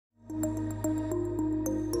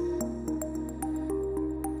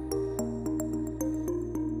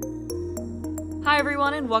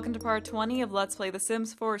everyone, and welcome to part 20 of Let's Play The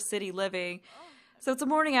Sims 4 City Living. So it's the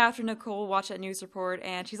morning after Nicole watched that news report,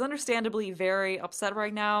 and she's understandably very upset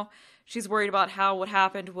right now. She's worried about how what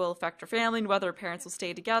happened will affect her family and whether her parents will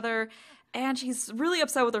stay together. And she's really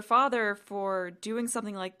upset with her father for doing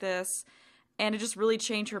something like this, and it just really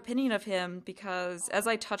changed her opinion of him because, as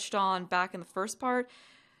I touched on back in the first part,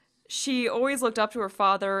 she always looked up to her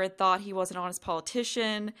father and thought he was an honest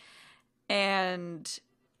politician, and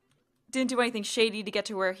didn't do anything shady to get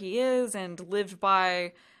to where he is, and lived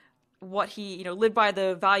by what he, lived by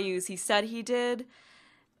the values he said he did.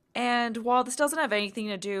 And while this doesn't have anything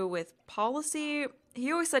to do with policy,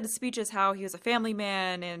 he always said in speeches how he was a family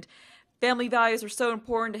man and family values were so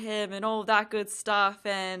important to him and all of that good stuff,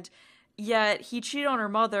 and yet he cheated on her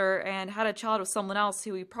mother and had a child with someone else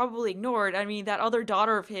who he probably ignored. I mean, that other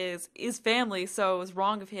daughter of his is family, so it was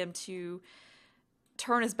wrong of him to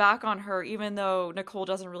turn his back on her, even though Nicole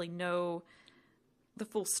doesn't really know the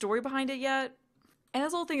full story behind it yet. And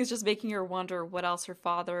this whole thing is just making her wonder what else her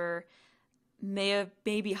father may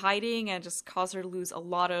be hiding, and just caused her to lose a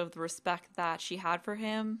lot of the respect that she had for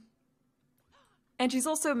him. And she's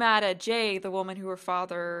also mad at Jay, the woman who her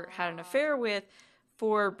father had an affair with,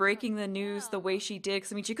 for breaking the news the way she did.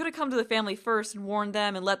 Because, I mean, she could have come to the family first and warned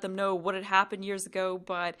them and let them know what had happened years ago,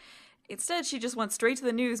 but instead, she just went straight to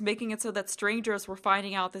the news, making it so that strangers were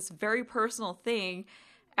finding out this very personal thing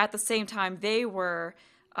at the same time they were.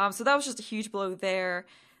 So that was just a huge blow there.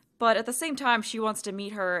 But at the same time, she wants to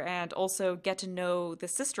meet her and also get to know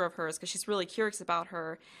this sister of hers because she's really curious about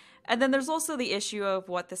her. And then there's also the issue of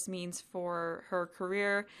what this means for her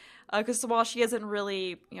career. Because while she isn't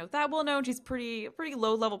really, that well known, she's pretty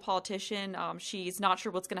low-level politician. She's not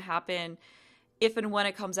sure what's going to happen if and when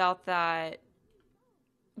it comes out that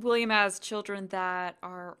William has children that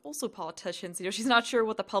are also politicians. She's not sure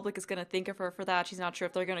what the public is going to think of her for that. She's not sure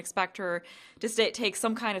if they're going to expect her to take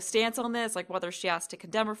some kind of stance on this, like whether she has to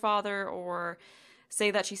condemn her father or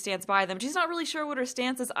say that she stands by them. She's not really sure what her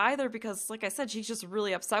stance is either because, like I said, she's just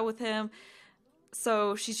really upset with him.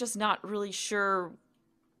 So she's just not really sure,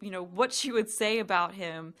 what she would say about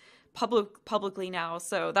him publicly now.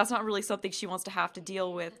 So that's not really something she wants to have to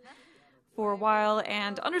deal with for a while,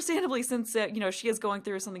 and understandably, since she is going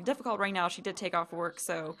through something difficult right now, she did take off work,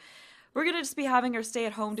 so we're gonna just be having her stay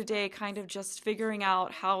at home today, kind of just figuring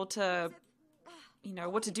out how to,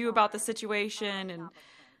 what to do about the situation.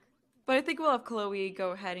 But I think we'll have Chloe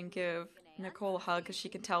go ahead and give Nicole a hug, because she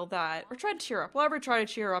can tell that, or try to cheer up. We'll have her try to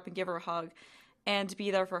cheer her up and give her a hug, and be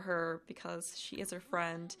there for her, because she is her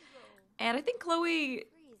friend. And I think Chloe,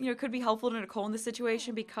 could be helpful to Nicole in this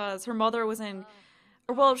situation, because her mother was in,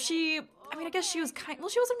 I guess she was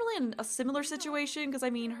she wasn't really in a similar situation, because,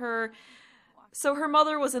 her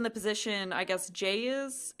mother was in the position, I guess, Jay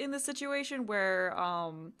is in the situation where,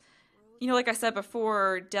 like I said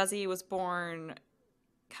before, Desi was born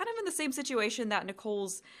kind of in the same situation that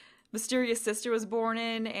Nicole's mysterious sister was born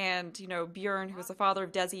in, and, Bjorn, who was the father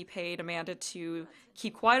of Desi, paid Amanda to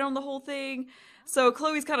keep quiet on the whole thing. So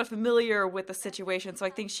Chloe's kind of familiar with the situation, so I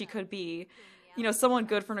think she could be someone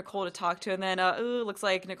good for Nicole to talk to. And then, looks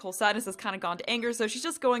like Nicole's sadness has kind of gone to anger, so she's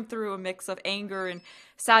just going through a mix of anger and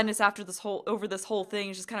sadness over this whole thing.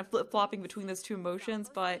 She's just kind of flip-flopping between those two emotions,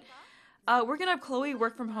 but we're gonna have Chloe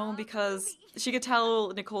work from home because she could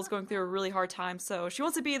tell Nicole's going through a really hard time, so she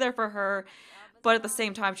wants to be there for her, but at the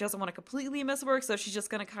same time, she doesn't want to completely miss work, so she's just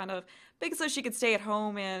gonna kind of make it so she could stay at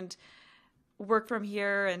home and work from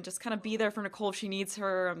here and just kind of be there for Nicole if she needs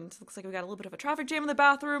her. It looks like we got a little bit of a traffic jam in the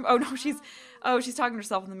bathroom. Oh no, she's talking to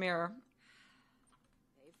herself in the mirror.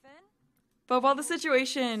 But while the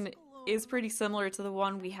situation is pretty similar to the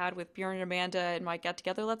one we had with Bjorn and Amanda in my Get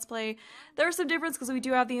Together Let's Play, there are some differences because we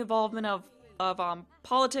do have the involvement of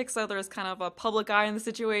politics, so there's kind of a public eye in the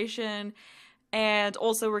situation, and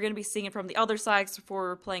also we're going to be seeing it from the other side before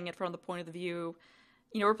we're playing it from the point of the view.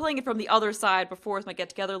 We're playing it from the other side before with my Get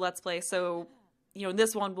Together Let's Play, so, in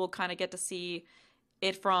this one we'll kind of get to see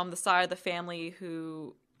it from the side of the family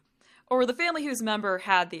whose member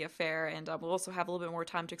had the affair, and we'll also have a little bit more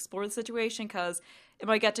time to explore the situation, because in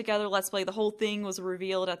my Get Together Let's Play, the whole thing was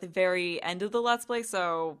revealed at the very end of the Let's Play,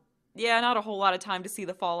 so, yeah, not a whole lot of time to see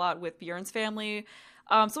the fallout with Bjorn's family,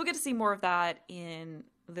 so we'll get to see more of that in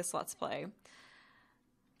this Let's Play.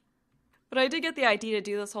 But I did get the idea to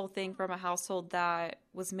do this whole thing from a household that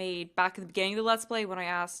was made back in the beginning of the Let's Play when I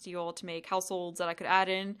asked you all to make households that I could add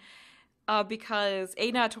in. Because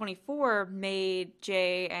 8/24 made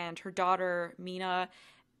Jay and her daughter, Mina,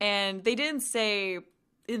 and they didn't say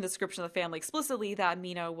in the description of the family explicitly that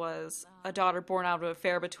Mina was a daughter born out of an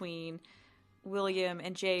affair between William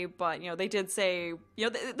and Jay, but, they did say,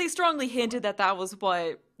 they strongly hinted that that was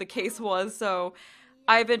what the case was, so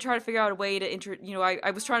I've been trying to figure out a way to,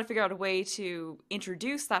 I was trying to figure out a way to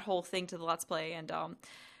introduce that whole thing to the Let's Play, and,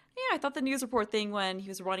 yeah, I thought the news report thing when he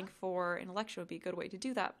was running for an election would be a good way to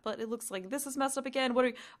do that, but it looks like this is messed up again.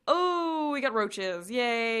 Oh, we got roaches.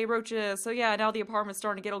 Yay, roaches. So yeah, now the apartment's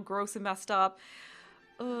starting to get all gross and messed up.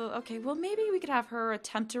 Okay, well maybe we could have her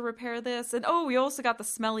attempt to repair this. And oh, we also got the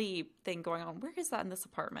smelly thing going on. Where is that in this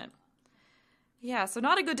apartment? Yeah, so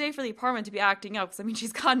not a good day for the apartment to be acting up, because I mean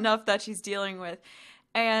she's got enough that she's dealing with.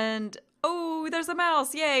 And oh, there's a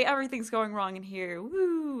mouse. Yay, everything's going wrong in here.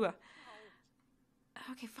 Woo!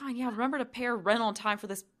 Okay, fine. Yeah, remember to pay rent on time for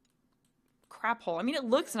this crap hole. I mean, it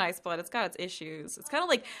looks nice, but it's got its issues. It's kind of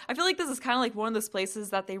like, I feel like this is kind of like one of those places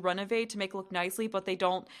that they renovate to make it look nicely, but they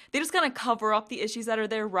don't, they just kind of cover up the issues that are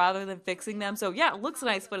there rather than fixing them. So yeah, it looks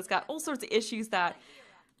nice, but it's got all sorts of issues that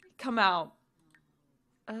come out.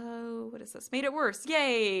 Oh, what is this? Made it worse.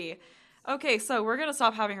 Yay! Okay, so we're gonna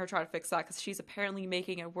stop having her try to fix that because she's apparently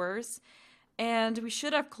making it worse. And we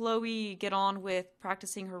should have Chloe get on with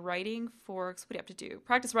practicing her writing for, what do you have to do?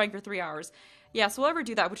 Practice writing for 3 hours. Yeah, so we'll have her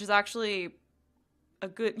do that, which is actually a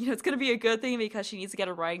good, it's going to be a good thing because she needs to get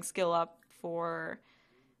a writing skill up for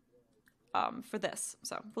this.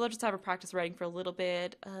 So we'll just have her practice writing for a little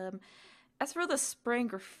bit. As for the spraying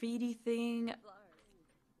graffiti thing,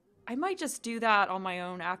 I might just do that on my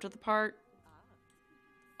own after the part.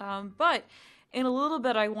 But in a little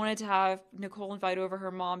bit, I wanted to have Nicole invite over her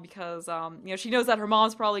mom because, she knows that her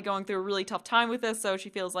mom's probably going through a really tough time with this, so she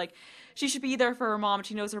feels like she should be there for her mom.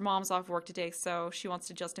 She knows her mom's off work today, so she wants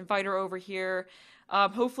to just invite her over here.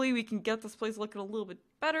 Hopefully we can get this place looking a little bit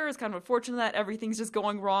better. It's kind of unfortunate that everything's just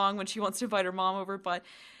going wrong when she wants to invite her mom over, but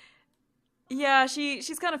yeah,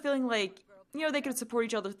 she's kind of feeling like, they could support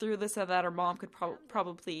each other through this and that her mom could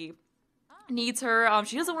probably needs her.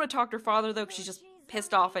 She doesn't want to talk to her father, though, because she's just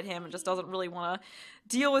pissed off at him and just doesn't really want to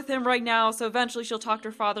deal with him right now, so eventually she'll talk to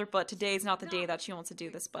her father, but today's not the day that she wants to do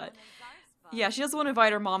this. But yeah, she doesn't want to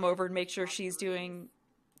invite her mom over and make sure she's doing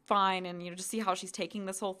fine and, just see how she's taking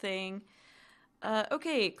this whole thing.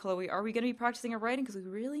 Okay, Chloe, are we going to be practicing her writing? Because we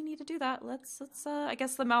really need to do that. Let's I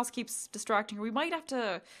guess the mouse keeps distracting her. We might have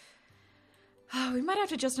to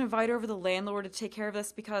just invite over the landlord to take care of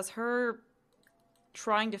this because her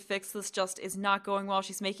trying to fix this just is not going well.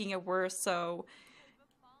 She's making it worse, so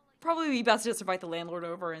probably be best to just invite the landlord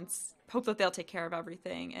over and hope that they'll take care of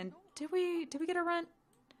everything. And did we get our rent?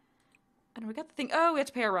 And we got the thing. Oh, we have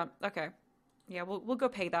to pay our rent. Okay. Yeah, we'll go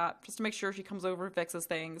pay that just to make sure she comes over and fixes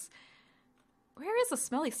things. Where is the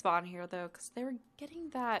smelly spot in here, though? Because they were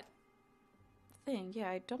getting that thing.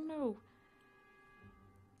 Yeah, I don't know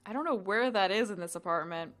where that is in this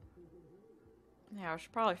apartment. Yeah, I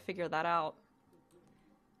should probably figure that out.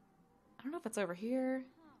 I don't know if it's over here.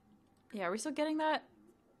 Yeah, are we still getting that?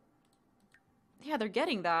 Yeah, they're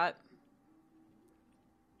getting that.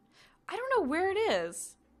 I don't know where it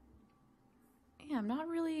is. Yeah, I'm not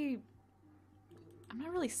really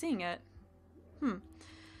seeing it. I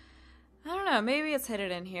don't know, maybe it's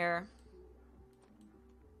hidden in here.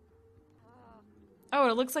 Oh,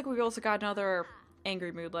 and it looks like we also got another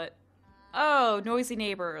angry moodlet. Oh, noisy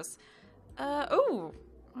neighbors. Oh,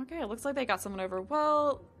 okay, it looks like they got someone over.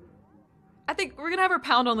 Well, I think we're gonna have her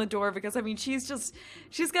pound on the door because, I mean, she's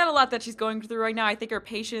got a lot that she's going through right now. I think her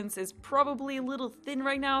patience is probably a little thin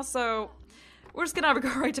right now, so we're just gonna have her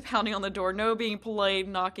go right to pounding on the door. No being polite,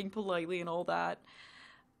 knocking politely, and all that.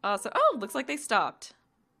 Oh, looks like they stopped.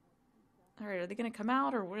 Alright, are they gonna come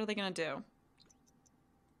out, or what are they gonna do?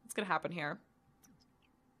 What's gonna happen here?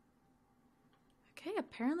 Okay,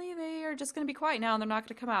 apparently they are just gonna be quiet now and they're not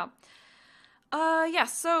gonna come out. Yeah,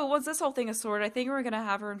 so once this whole thing is sorted, I think we're gonna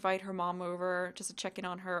have her invite her mom over just to check in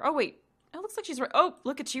on her. Oh, wait. It looks like she's right. Oh,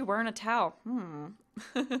 look at you wearing a towel. Wonder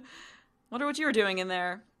what you were doing in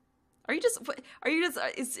there.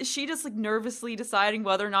 Is she just like nervously deciding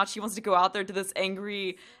whether or not she wants to go out there to this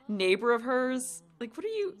angry neighbor of hers? Like, what are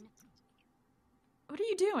you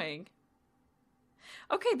doing?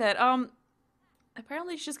 Okay, then,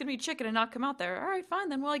 apparently she's just gonna be chicken and not come out there. Alright, fine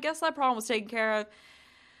then. Well, I guess that problem was taken care of.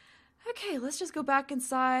 Okay, let's just go back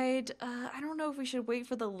inside. I don't know if we should wait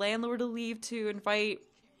for the landlord to leave to invite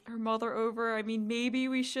her mother over. I mean, maybe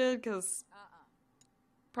we should, because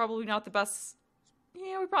probably not the best.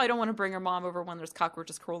 Yeah, we probably don't want to bring her mom over when there's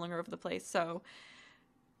cockroaches crawling over the place, so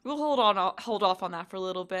we'll hold off on that for a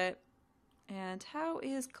little bit. And how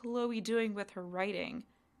is Chloe doing with her writing?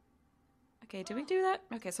 Okay, did we do that?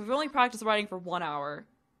 Okay, so we've only practiced writing for 1 hour.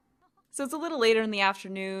 So it's a little later in the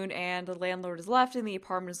afternoon, and the landlord is left, and the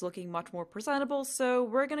apartment is looking much more presentable, so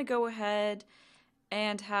we're gonna go ahead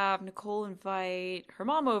and have Nicole invite her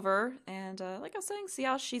mom over and, like I was saying, see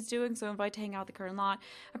how she's doing. So invite to hang out at the current lot.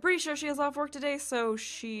 I'm pretty sure she has off work today, so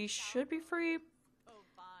she should be free.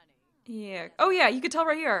 Yeah. Oh yeah, you could tell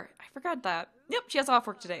right here. I forgot that. Yep, she has off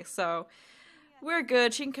work today, so we're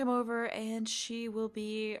good. She can come over and she will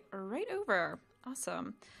be right over.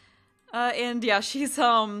 Awesome. And yeah, she's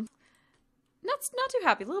not too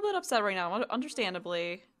happy. A little bit upset right now,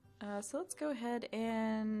 understandably. So let's go ahead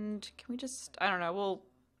and can we just, I don't know, we'll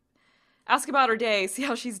ask about her day, see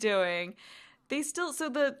how she's doing. They still, so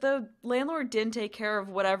the landlord didn't take care of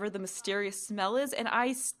whatever the mysterious smell is, and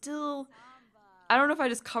I don't know if I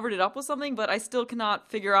just covered it up with something, but I still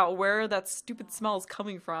cannot figure out where that stupid smell is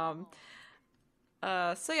coming from.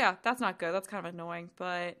 So yeah, that's not good. That's kind of annoying,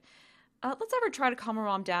 but let's have her try to calm her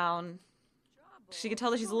mom down. She can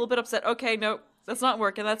tell that she's a little bit upset. Okay, nope, that's not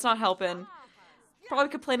working. That's not helping. Probably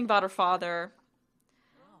complaining about her father.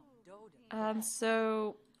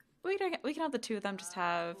 So we can have the two of them just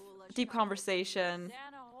have a deep conversation,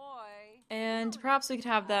 and perhaps we can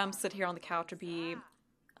have them sit here on the couch or be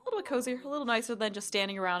a little bit cozier, a little nicer than just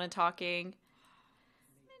standing around and talking.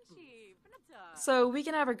 So we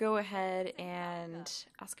can have her go ahead and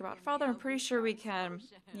ask about her father. I'm pretty sure we can,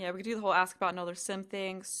 yeah, we can do the whole ask about another sim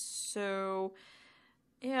thing. So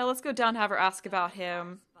yeah, let's go down and have her ask about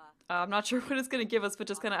him. I'm not sure what it's going to give us, but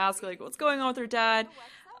just going to ask, like, what's going on with her dad?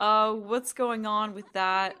 What's going on with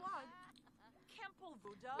that?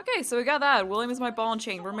 Okay, so we got that. William is my ball and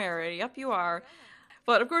chain. We're married. Yep, you are.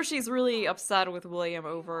 But, of course, she's really upset with William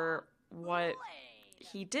over what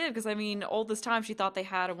he did. Because, I mean, all this time she thought they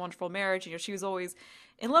had a wonderful marriage. You know, she was always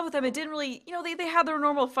in love with him. It didn't really, you know, they had their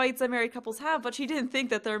normal fights that married couples have. But she didn't think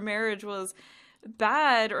that their marriage was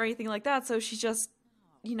bad or anything like that. So she's just,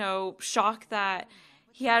 you know, shocked that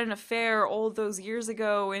he had an affair all those years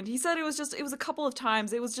ago, and he said it was a couple of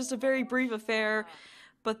times. It was just a very brief affair,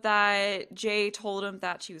 but that Jay told him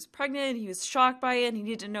that she was pregnant. He was shocked by it, and he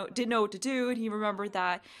didn't know what to do, and he remembered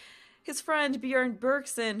that his friend Bjorn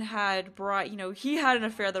Bergson had he had an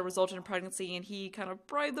affair that resulted in pregnancy, and he kind of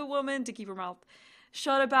bribed the woman to keep her mouth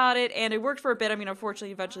shut about it, and it worked for a bit. I mean,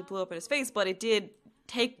 unfortunately, eventually blew up in his face, but it did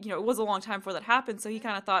take, it was a long time before that happened, so he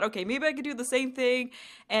kind of thought, okay, maybe I could do the same thing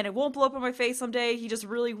and it won't blow up in my face someday. He just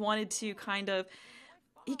really wanted to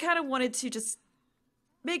just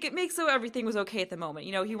make so everything was okay at the moment.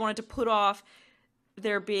 He wanted to put off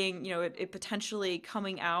there being, it potentially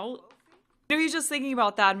coming out. He's just thinking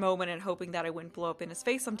about that moment and hoping that it wouldn't blow up in his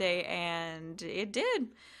face someday, and it did.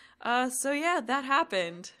 So yeah, that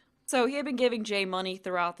happened. So he had been giving Jay money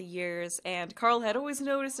throughout the years, and Carl had always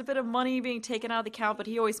noticed a bit of money being taken out of the account, but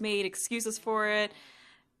he always made excuses for it.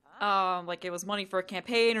 Like it was money for a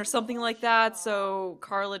campaign or something like that, so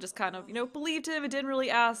Carla just kind of, believed him and didn't really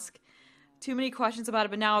ask too many questions about it,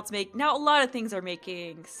 but now now a lot of things are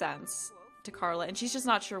making sense to Carla, and she's just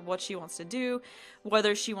not sure what she wants to do,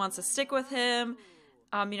 whether she wants to stick with him,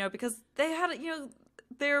 because they had,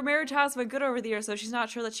 their marriage has been good over the years, so she's not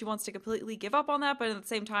sure that she wants to completely give up on that, but at the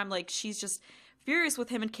same time, like, she's just furious with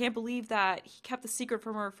him and can't believe that he kept the secret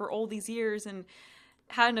from her for all these years and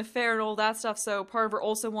had an affair and all that stuff, so part of her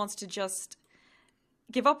also wants to just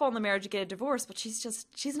give up on the marriage and get a divorce, but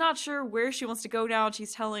she's not sure where she wants to go now, and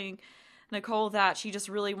she's telling Nicole that she just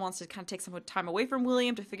really wants to kind of take some time away from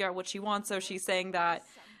William to figure out what she wants, so she's saying that,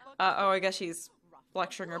 I guess she's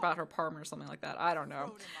lecturing her about her apartment or something like that, I don't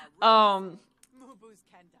know.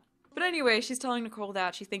 But anyway, she's telling Nicole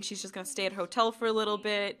that she thinks she's just going to stay at a hotel for a little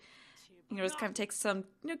bit, just kind of take some,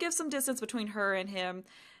 give some distance between her and him.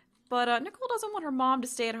 But Nicole doesn't want her mom to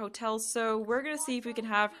stay at a hotel, so we're going to see if we can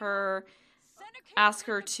have her ask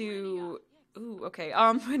her to,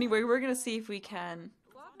 anyway, we're going to see if we can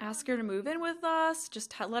ask her to move in with us,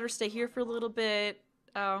 just let her stay here for a little bit,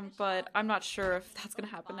 but I'm not sure if that's going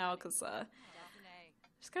to happen now, because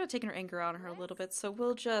she's kind of taking her anger out on her a little bit, so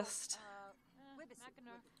we'll just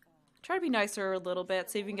try to be nicer a little bit,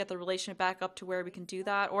 see if we can get the relationship back up to where we can do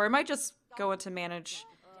that. Or I might just go into manage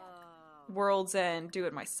worlds and do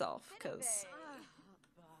it myself, because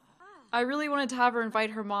I really wanted to have her invite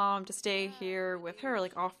her mom to stay here with her,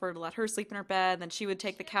 like offer to let her sleep in her bed, and then she would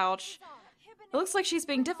take the couch. It looks like she's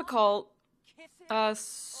being difficult,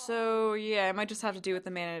 so yeah, I might just have to do it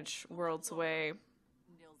the manage worlds way.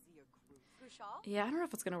 Yeah, I don't know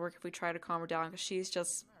if it's going to work if we try to calm her down, because she's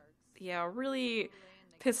just, really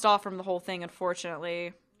pissed off from the whole thing,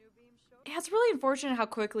 unfortunately. Yeah, it's really unfortunate how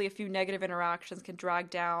quickly a few negative interactions can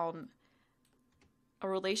drag down a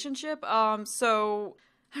relationship. So,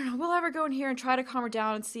 I don't know, we'll have her go in here and try to calm her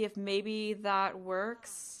down and see if maybe that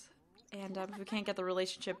works. And if we can't get the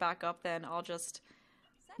relationship back up, then I'll just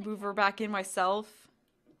move her back in myself.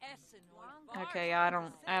 Okay, yeah,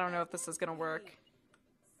 I don't know if this is gonna work.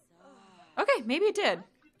 Okay, maybe it did.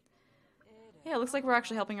 Yeah, it looks like we're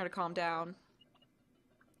actually helping her to calm down.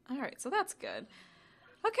 Alright, so that's good.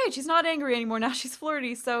 Okay, she's not angry anymore, now she's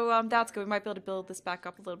flirty, so that's good. We might be able to build this back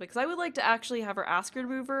up a little bit, because I would like to actually have her ask her to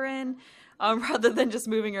move her in, rather than just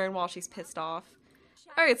moving her in while she's pissed off.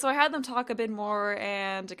 Alright, so I had them talk a bit more,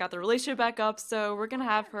 and got the relationship back up, so we're gonna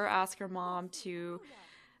have her ask her mom to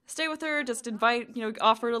stay with her, just invite,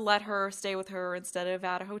 offer to let her stay with her instead of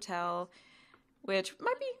at a hotel, which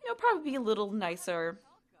might be, probably be a little nicer.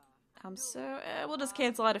 We'll just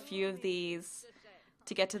cancel out a few of these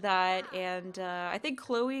to get to that, and I think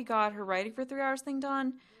Chloe got her writing for 3 hours thing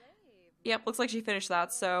done. Yep, looks like she finished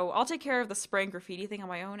that, so I'll take care of the spraying graffiti thing on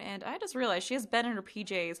my own, and I just realized she has been in her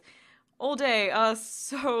PJs all day,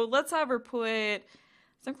 so let's have her put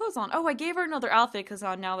some clothes on. Oh, I gave her another outfit, because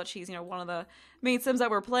now that she's, one of the main Sims that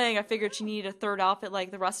we're playing, I figured she needed a third outfit like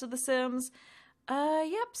the rest of the Sims.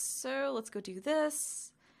 Yep, so let's go do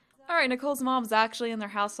this. Alright, Nicole's mom's actually in their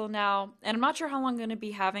household now, and I'm not sure how long I'm going to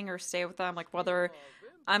be having her stay with them, like whether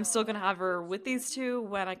I'm still going to have her with these two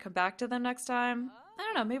when I come back to them next time. I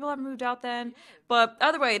don't know, maybe I'll have her moved out then. But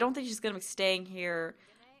either way, I don't think she's going to be staying here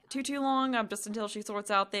too long, just until she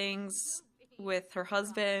sorts out things with her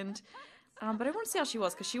husband. But I want to see how she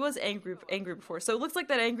was, because she was angry before. So it looks like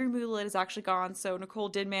that angry mood is actually gone, so Nicole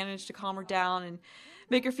did manage to calm her down and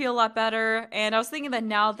make her feel a lot better. And I was thinking that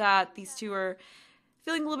now that these two are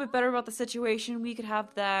feeling a little bit better about the situation, we could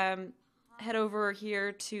have them head over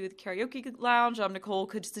here to the karaoke lounge. Nicole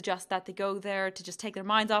could suggest that they go there to just take their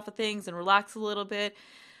minds off of things and relax a little bit.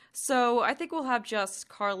 So I think we'll have just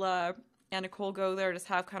Carla and Nicole go there, just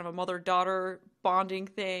have kind of a mother-daughter bonding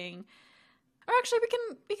thing. Or actually,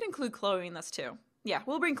 we can include Chloe in this too. Yeah,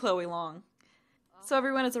 we'll bring Chloe along. So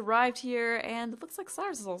everyone has arrived here, and it looks like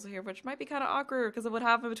Cyrus is also here, which might be kind of awkward because of what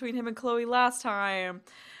happened between him and Chloe last time.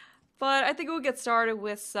 But I think we'll get started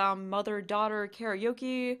with some mother-daughter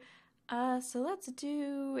karaoke. So let's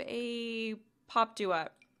do a pop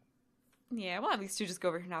duet. Yeah, we'll have these two just go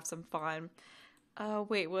over here and have some fun.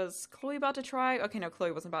 Wait, was Chloe about to try? Okay, no,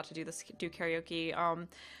 Chloe wasn't about to do karaoke.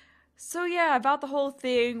 So yeah, about the whole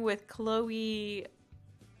thing with Chloe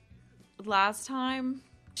last time.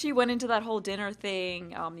 She went into that whole dinner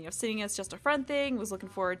thing, sitting as just a friend thing, was looking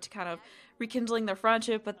forward to kind of rekindling their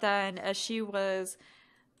friendship, but then as she was...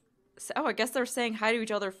 Oh, I guess they're saying hi to each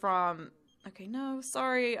other from... Okay, no,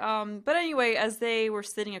 sorry. But anyway, as they were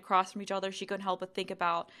sitting across from each other, she couldn't help but think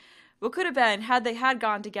about what could have been had they had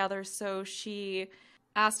gone together, so she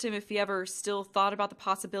asked him if he ever still thought about the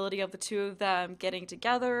possibility of the two of them getting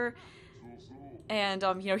together. And,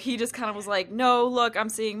 he just kind of was like, no, look, I'm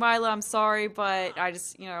seeing Mila, I'm sorry, but I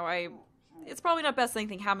just, it's probably not best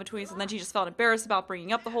anything happened between us. And then she just felt embarrassed about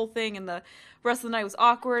bringing up the whole thing, and the rest of the night was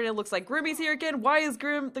awkward. It looks like Grimmy's here again. Why is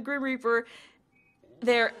the Grim Reaper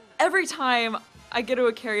there every time I go to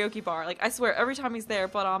a karaoke bar? Like, I swear, every time he's there.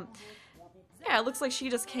 But, yeah, it looks like she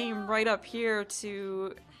just came right up here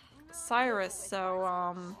to Cyrus, so,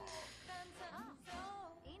 I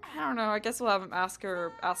don't know, I guess we'll have him ask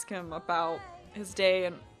him about his day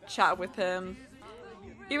and chat with him.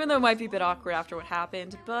 Even though it might be a bit awkward after what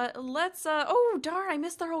happened, but let's, oh, darn, I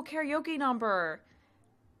missed their whole karaoke number.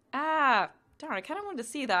 Ah, darn, I kind of wanted to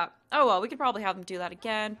see that. Oh, well, we could probably have them do that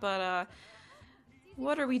again, but,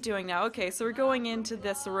 what are we doing now? Okay, so we're going into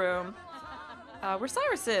this room, where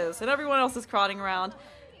Cyrus is, and everyone else is crowding around.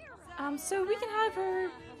 So we can have her,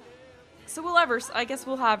 I guess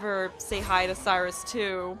we'll have her say hi to Cyrus,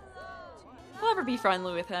 too. We'll have her be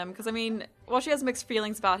friendly with him, because, I mean, while she has mixed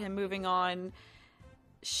feelings about him moving on,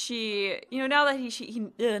 she, now that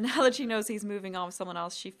now that she knows he's moving on with someone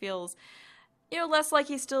else, she feels, less like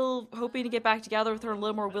he's still hoping to get back together with her, a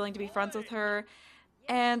little more willing to be friends with her.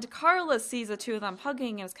 And Carla sees the two of them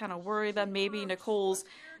hugging and is kind of worried that maybe Nicole's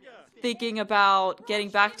thinking about getting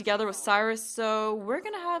back together with Cyrus, so we're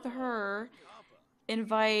gonna have her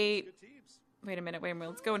invite... Wait a minute,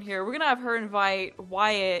 let's go in here. We're gonna have her invite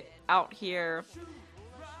Wyatt out here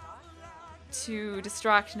to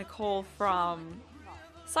distract Nicole from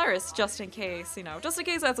Cyrus, just in case, just in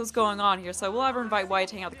case that's what's going on here. So we'll have her invite Wyatt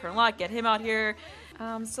to hang out the current lot, get him out here.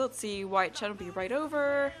 So let's see, Wyatt Chen will be right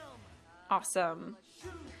over. Awesome.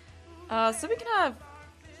 So we can have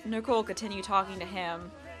Nicole continue talking to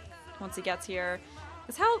him once he gets here.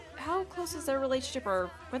 Because how close is their relationship,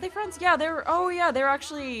 or were they friends? Yeah, they're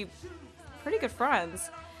actually pretty good friends.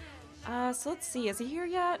 So let's see, is he here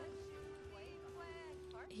yet?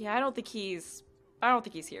 Yeah, I don't think he's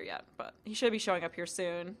here yet, but he should be showing up here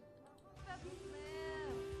soon.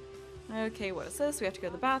 Okay, what is this? We have to go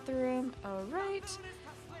to the bathroom. Alright.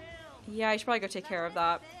 Yeah, I should probably go take care of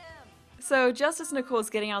that. So just as Nicole is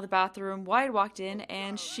getting out of the bathroom, Wyatt walked in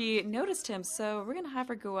and she noticed him. So we're gonna have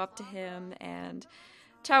her go up to him and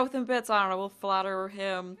chat with him a bit. So I don't know, we'll flatter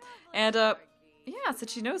him. And yeah,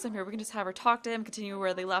 since she knows him here, we can just have her talk to him, continue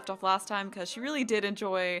where they left off last time, because she really did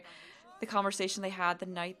enjoy the conversation they had the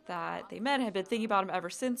night that they met and had been thinking about him ever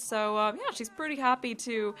since. So yeah, she's pretty happy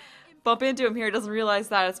to bump into him here. Doesn't realize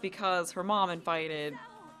that it's because her mom invited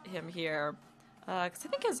him here.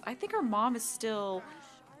 Because I think her mom is still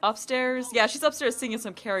upstairs. Yeah, she's upstairs singing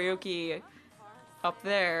some karaoke up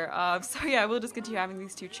there. So yeah, we'll just continue having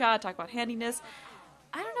these two chat, talk about handiness.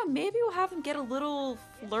 I don't know, maybe we'll have them get a little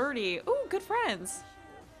flirty. Ooh, good friends.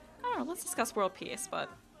 I don't know, let's discuss world peace, but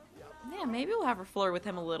yeah, maybe we'll have her flirt with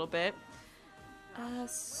him a little bit.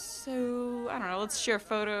 So, I don't know, let's share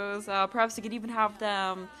photos. Perhaps we could even have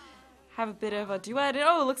them have a bit of a duet. And,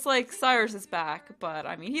 oh, it looks like Cyrus is back, but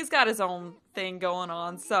I mean, he's got his own thing going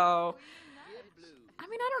on, so I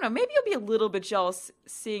mean, I don't know, maybe you'll be a little bit jealous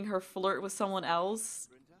seeing her flirt with someone else,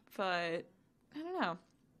 but I don't know.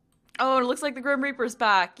 Oh, and it looks like the Grim Reaper's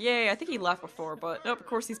back. Yay, I think he left before, but nope, of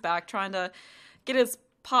course he's back, trying to get his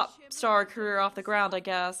pop star career off the ground, I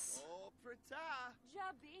guess.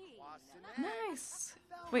 Nice.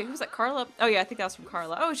 Wait, who's that, Carla? Oh yeah, I think that was from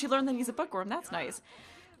Carla. Oh, she learned that he's a bookworm, that's nice.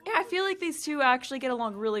 Yeah, I feel like these two actually get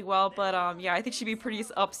along really well, but yeah, I think she'd be pretty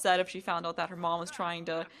upset if she found out that her mom was trying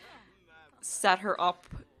to set her up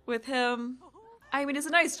with him. I mean, it's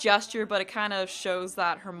a nice gesture, but it kind of shows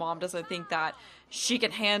that her mom doesn't think that she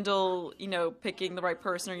can handle, you know, picking the right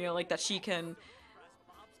person, or, you know, like that she can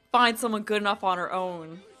find someone good enough on her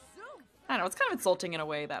own. I don't know, it's kind of insulting in a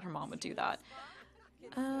way that her mom would do that.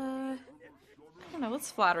 I don't know,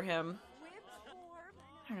 let's flatter him.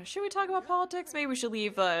 I don't know, should we talk about politics? Maybe we should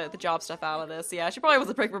leave the job stuff out of this. Yeah, she probably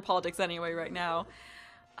wasn't breaking for politics anyway right now.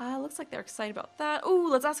 Looks like they're excited about that. Ooh,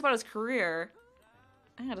 let's ask about his career.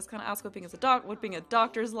 Yeah, just kind of ask what being a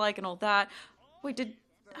doctor's like and all that. Wait,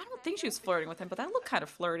 I don't think she was flirting with him, but that looked kind of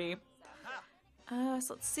flirty. So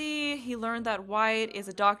let's see. He learned that Wyatt is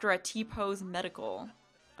a doctor at T-Pose Medical.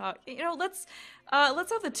 You know, let's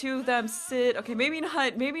have the two of them sit. Okay, maybe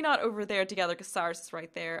not over there together because Cyrus is right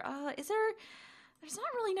there. There's not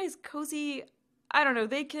really nice cozy. I don't know.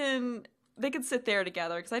 They can sit there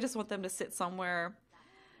together because I just want them to sit somewhere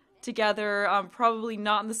together. Probably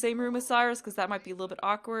not in the same room as Cyrus because that might be a little bit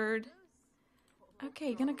awkward. Okay,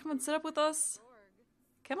 you gonna come and sit up with us?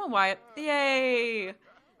 Come on, Wyatt. Yay!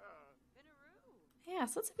 Yeah,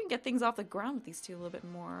 so let's see if we can get things off the ground with these two a little bit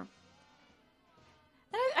more.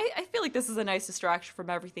 And I feel like this is a nice distraction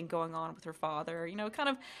from everything going on with her father. You know, kind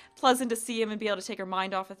of pleasant to see him and be able to take her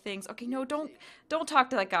mind off of things. Okay, no, don't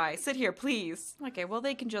talk to that guy. Sit here, please. Okay, well,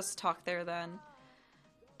 they can just talk there then.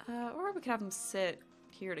 Or we could have them sit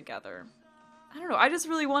here together. I don't know, I just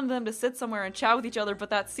really wanted them to sit somewhere and chat with each other, but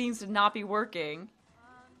that seems to not be working.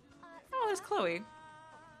 Oh, there's Chloe.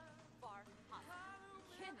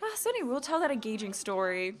 So anyway, we'll tell that engaging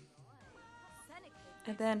story.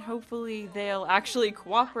 And then hopefully they'll actually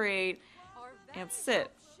cooperate and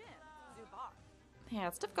sit. Yeah,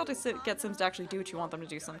 it's difficult to get Sims to actually do what you want them to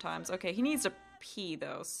do sometimes. Okay, he needs to pee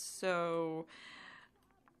though, so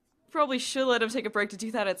probably should let him take a break to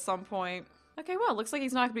do that at some point. Okay, well, looks like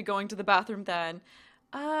he's not going to be going to the bathroom then.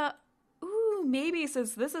 Ooh, maybe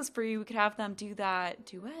since this is free, we could have them do that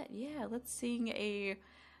duet. Yeah, let's sing a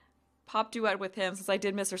pop duet with him, since I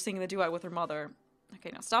did miss her singing the duet with her mother.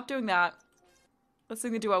 Okay, now stop doing that. Let's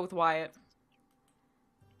sing the duet with Wyatt.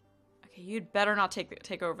 Okay, you'd better not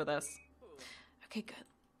take over this. Okay, good.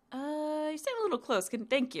 You're staying a little close.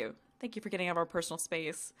 Thank you. Thank you for getting out of our personal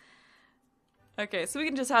space. Okay, so we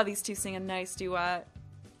can just have these two sing a nice duet.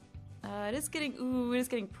 It is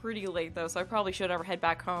getting pretty late though, so I probably should ever head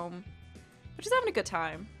back home. But just having a good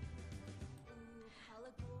time.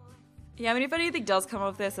 Yeah, I mean, if anything does come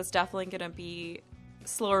of this, it's definitely gonna be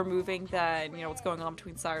slower moving than, you know, what's going on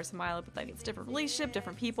between Cyrus and Milo, but that needs a different relationship,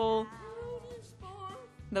 different people.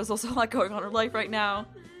 There's also a lot going on in her life right now.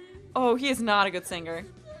 Oh, he is not a good singer.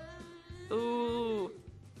 Ooh.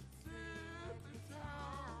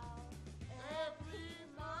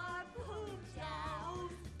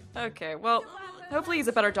 Okay, well, hopefully he's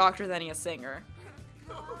a better doctor than he is a singer.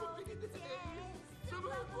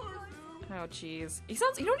 Oh, jeez.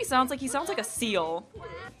 You know what he sounds like? He sounds like a seal.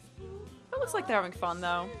 It looks like they're having fun,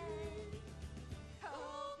 though.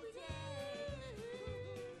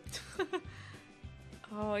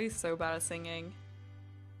 Oh, he's so bad at singing.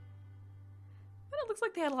 But it looks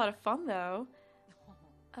like they had a lot of fun, though.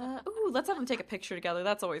 Ooh, let's have them take a picture together.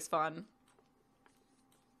 That's always fun.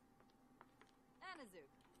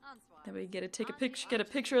 Then we get a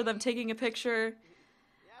picture of them taking a picture.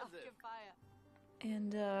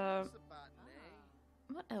 And,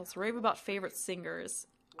 What else? Rave about favorite singers.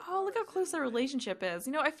 Oh, look how close their relationship is.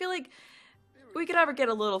 You know, I feel like we could ever get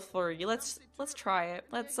a little flirty. Let's try it.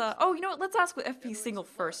 Let's oh, you know what? Let's ask what FP's single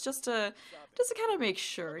first, just to kind of make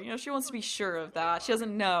sure. You know, she wants to be sure of that. She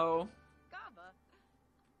doesn't know.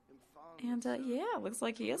 And yeah, looks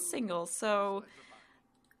like he is single. So,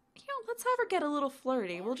 you know, let's have her get a little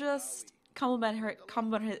flirty. We'll just compliment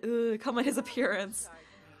his appearance.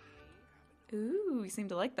 Ooh, you seem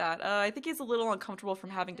to like that. I think he's a little uncomfortable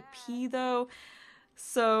from having to pee, though.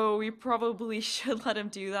 So we probably should let him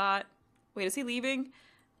do that. Wait, is he leaving?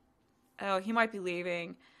 Oh, he might be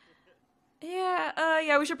leaving. Yeah,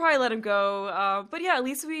 yeah, we should probably let him go. But yeah, at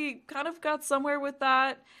least we kind of got somewhere with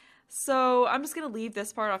that. So I'm just gonna leave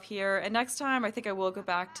this part off here, and next time I think I will go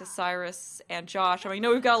back to Cyrus and Josh. I mean, I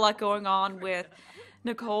know we've got a lot going on with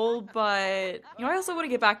Nicole, but you know, I also want to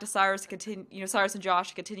get back to Cyrus to continue, you know, Cyrus and Josh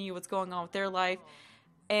to continue what's going on with their life.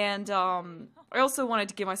 And I also wanted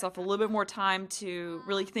to give myself a little bit more time to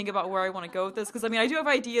really think about where I want to go with this, because I mean, I do have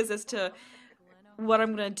ideas as to what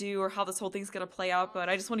I'm gonna do or how this whole thing's gonna play out, but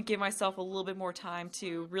I just want to give myself a little bit more time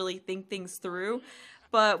to really think things through.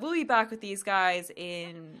 But we'll be back with these guys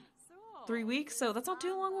in 3 weeks, so that's not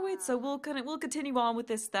too long a wait. So we'll continue on with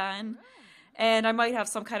this then. And I might have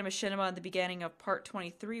some kind of machinima in the beginning of part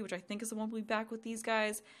 23, which I think is the one we'll be back with these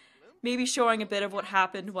guys. Maybe showing a bit of what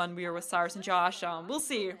happened when we were with Cyrus and Josh. We'll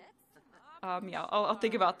see. Yeah, I'll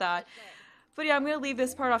think about that. But yeah, I'm going to leave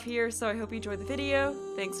this part off here, so I hope you enjoyed the video.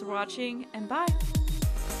 Thanks for watching, and bye!